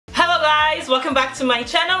welcome back to my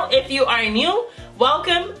channel. If you are new,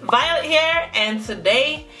 welcome. Violet here, and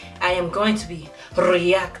today I am going to be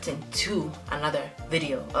reacting to another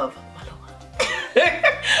video of Maluma.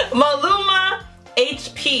 Maluma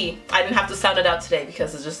HP. I didn't have to sound it out today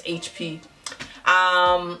because it's just HP.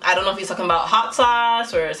 I don't know if he's talking about hot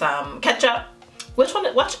sauce or some ketchup. Which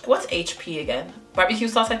one? What's HP again? Barbecue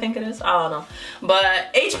sauce, I think it is. I don't know.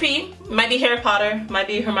 But HP might be Harry Potter, might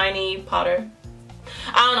be Hermione Potter.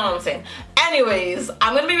 I don't know what I'm saying. Anyways,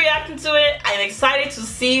 I'm gonna be reacting to it. I'm excited to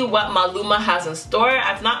see what Maluma has in store.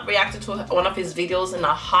 I've not reacted to one of his videos in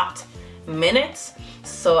a hot minute,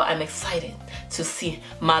 so I'm excited to see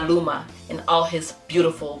Maluma in all his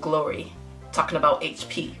beautiful glory, talking about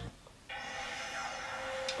HP.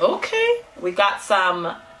 Okay, we got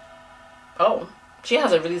some. Oh, she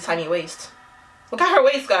has a really tiny waist. Look at her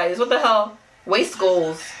waist, guys. What the hell? Waist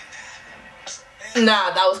goals.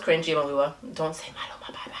 Nah, that was cringy, Maluma. Don't say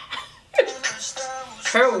Maluma, bye-bye.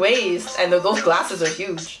 Her waist and those glasses are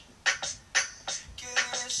huge.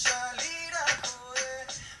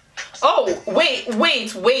 Oh, wait.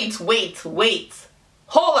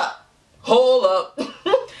 Hold up.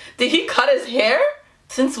 Did he cut his hair?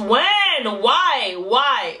 Since when?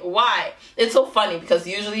 Why? It's so funny because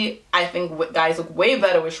usually I think guys look way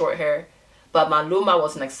better with short hair. But Maluma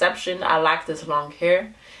was an exception. I like this long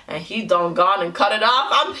hair. And he done gone and cut it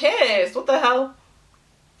off. I'm pissed. What the hell?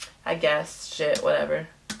 I guess. Shit, whatever.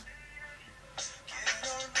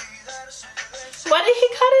 Why did he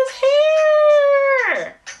cut his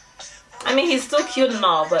hair? I mean, he's still cute and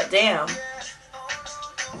all, but damn.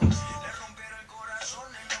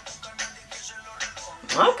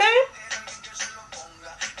 Okay.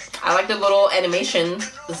 I like the little animation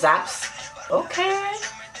zaps. Okay.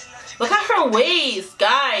 Look at her waist,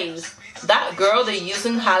 guys. That girl they're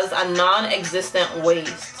using has a non-existent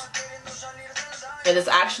waist. It is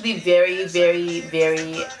actually very,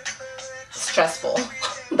 very stressful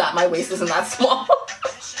that my waist isn't that small.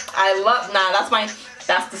 I love, nah,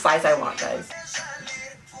 that's the size I want, guys.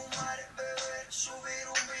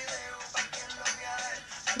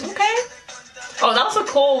 Okay. Oh, that was a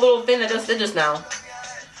cool little thing I just did just now.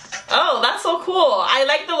 Oh, that's so cool. I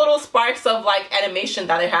like the little sparks of like animation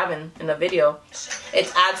that they're having in the video. It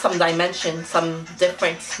adds some dimension, some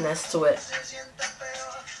differentness to it.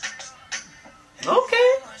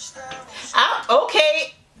 Okay.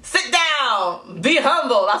 Okay. Sit down. Be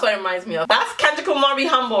humble. That's what it reminds me of. That's Kendrick Lamar, Be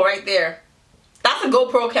Humble right there. That's a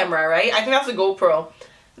GoPro camera, right? I think that's a GoPro.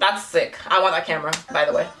 That's sick. I want that camera, by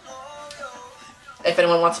the way. If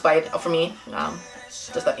anyone wants to buy it for me,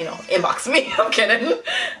 just let you know, inbox me. I'm kidding.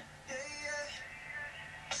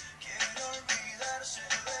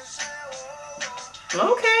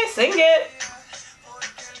 Okay, sing it.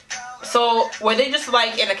 So were they just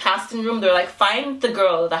like in a casting room? They're like, find the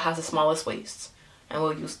girl that has the smallest waist, and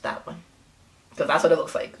we'll use that one, because that's what it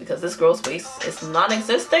looks like. Because this girl's waist is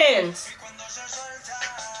non-existent.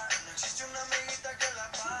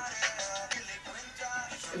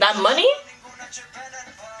 That money?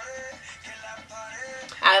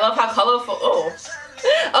 I love how colorful. Oh,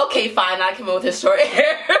 okay, fine. I can move with his short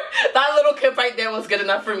hair. That little clip right there was good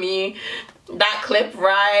enough for me. That clip,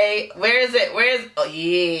 right? Where is it? Oh,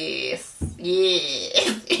 yes.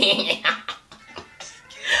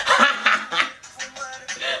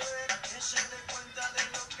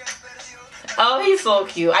 Oh, he's so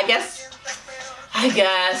cute. I guess.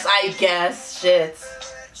 Shit.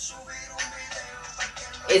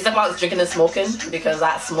 It's about drinking and smoking, because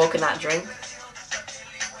that smoke and that drink.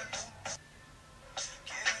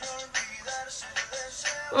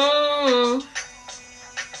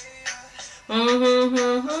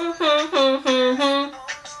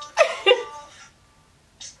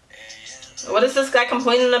 What is this guy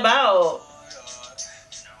complaining about?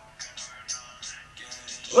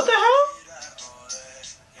 What the hell?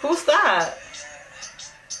 Who's that?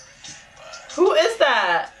 Who is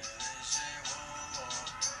that?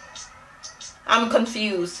 I'm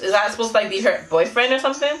confused. Is that supposed to like be her boyfriend or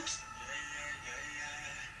something?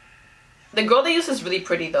 The girl they use is really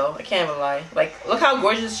pretty though. I can't even lie. Like, look how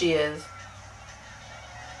gorgeous she is.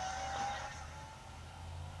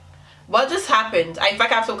 What just happened? In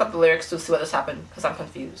fact, I have to look up the lyrics to see what just happened, because I'm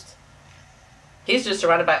confused. He's just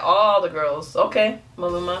surrounded by all the girls. Okay,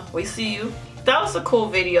 Maluma, we see you. That was a cool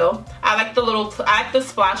video. I like the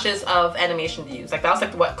splashes of animation they use. Like, that was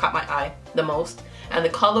like what caught my eye the most. And the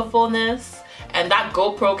colorfulness. And that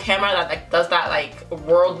GoPro camera that like does that like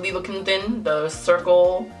worldly looking thing. The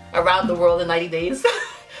circle around the world in 90 days.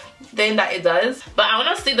 Thing that it does. But I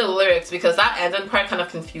want to see the lyrics, because that ending part kind of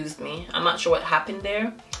confused me. I'm not sure what happened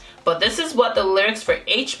there. But this is what the lyrics for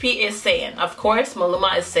HP is saying. Of course,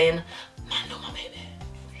 Maluma is saying Maluma, baby.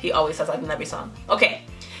 He always says that in every song. Okay.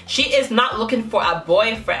 She is not looking for a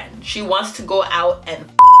boyfriend. She wants to go out and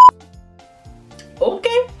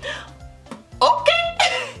okay.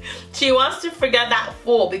 Okay. She wants to forget that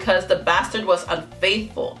fool because the bastard was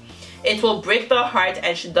unfaithful. It will break the heart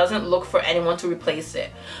and she doesn't look for anyone to replace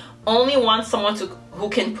it. Only wants someone who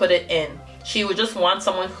can put it in. She would just want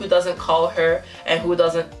someone who doesn't call her and who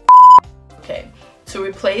doesn't okay. To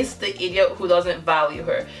replace the idiot who doesn't value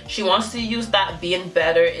her. She wants to use that being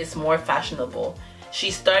better is more fashionable. She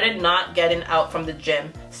started not getting out from the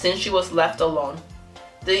gym since she was left alone.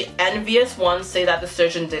 The envious ones say that the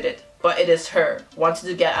surgeon did it, but it is her, wanting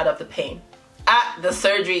to get out of the pain. The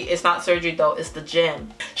surgery, it's not surgery though, it's the gym.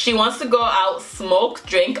 She wants to go out, smoke,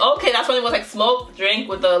 drink. Okay, that's when it was like smoke, drink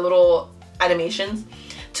with the little animations.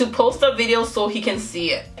 To post a video so he can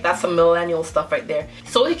see it. That's some millennial stuff right there.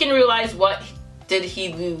 So he can realize what did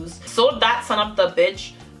he lose. So that son of the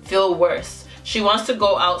bitch feel worse. She wants to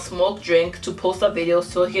go out, smoke, drink, to post a video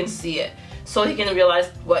so he can see it. So he can realize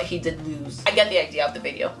what he did lose. I get the idea of the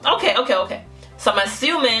video. Okay. So I'm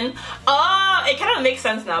assuming, it kind of makes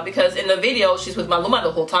sense now because in the video, she's with Maluma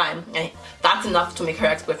the whole time. And that's enough to make her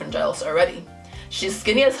ex-boyfriend jealous already. She's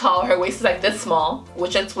skinny as hell, her waist is like this small,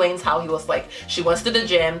 which explains how he was like, she went to the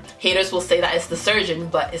gym. Haters will say that it's the surgeon,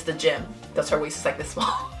 but it's the gym. Because her waist is like this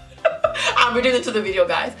small. I'm reading into the video,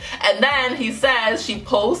 guys. And then he says she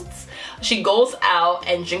goes out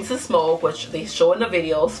and drinks a smoke, which they show in the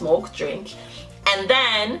video, smoke, drink. And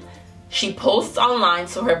then she posts online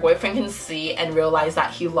so her boyfriend can see and realize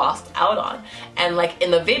that he lost out on. And like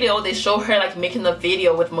in the video, they show her like making the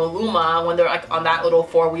video with Maluma when they're like on that little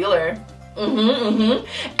four-wheeler. And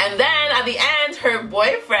then at the end, her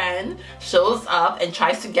boyfriend shows up and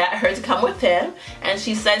tries to get her to come with him, and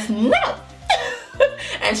she says no.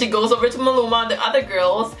 And she goes over to Maluma and the other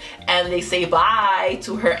girls, and they say bye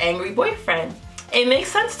to her angry boyfriend. It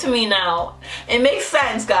makes sense to me now. It makes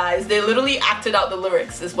sense, guys. They literally acted out the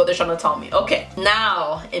lyrics is what they're trying to tell me. Okay,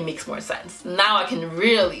 now it makes more sense. Now I can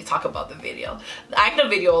really talk about the video. I like the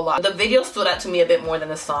video a lot. The video stood out to me a bit more than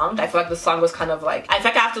the song. I feel like the song was kind of like, I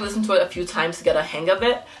feel like I have to listen to it a few times to get a hang of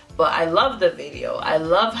it. But I love the video. I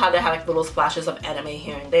love how they have like little splashes of anime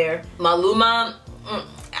here and there. Maluma,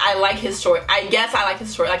 I like his short. I guess I like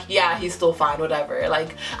his short. Like, yeah, he's still fine, whatever.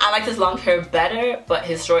 Like, I like his long hair better, but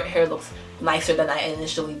his short hair looks nicer than I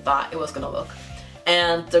initially thought it was gonna look.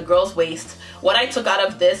 And the girl's waist. What I took out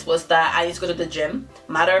of this was that I need to go to the gym.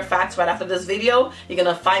 Matter of fact, right after this video, you're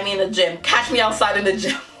gonna find me in the gym. Catch me outside in the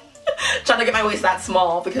gym. Trying to get my waist that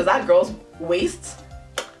small because that girl's waist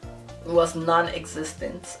was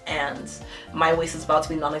non-existent, and my waist is about to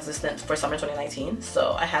be non-existent for summer 2019,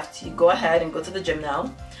 so I have to go ahead and go to the gym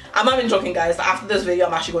now. I'm not even joking, guys. After this video,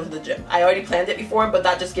 I'm actually going to the gym. I already planned it before, but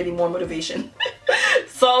that just gave me more motivation.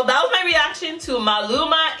 So that was my reaction to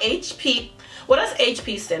Maluma HP. What does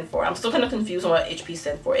HP stand for? I'm still kind of confused on what HP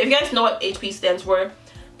stands for. If you guys know what HP stands for,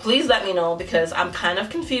 please let me know because I'm kind of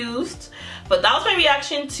confused. But that was my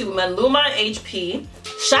reaction to Maluma HP.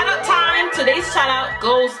 Shout out time. Today's shout out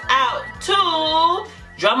goes out to,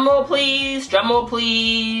 drumroll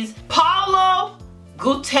please, Paulo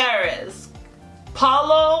Gutierrez.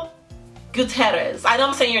 Paulo Gutierrez. I know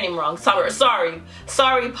I'm saying your name wrong. Sorry,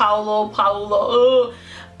 Paulo.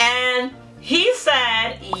 And he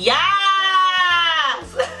said,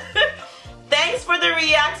 yes! Thanks for the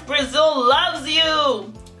reacts. Brazil loves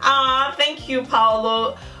you. Thank you,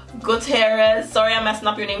 Paulo Gutierrez. Sorry I'm messing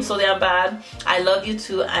up your name so damn bad. I love you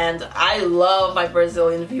too, and I love my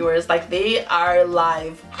Brazilian viewers. Like, they are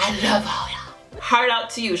live. I love all y'all. Heart out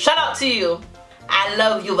to you. Shout out to you. I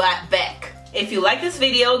love you right back. If you like this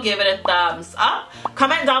video, give it a thumbs up.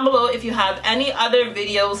 Comment down below if you have any other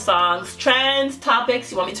videos, songs, trends,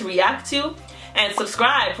 topics you want me to react to. And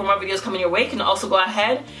subscribe for more videos coming your way. You can also go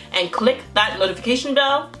ahead and click that notification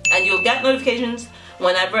bell, and you'll get notifications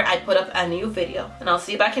whenever I put up a new video. And I'll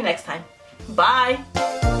see you back here next time. Bye!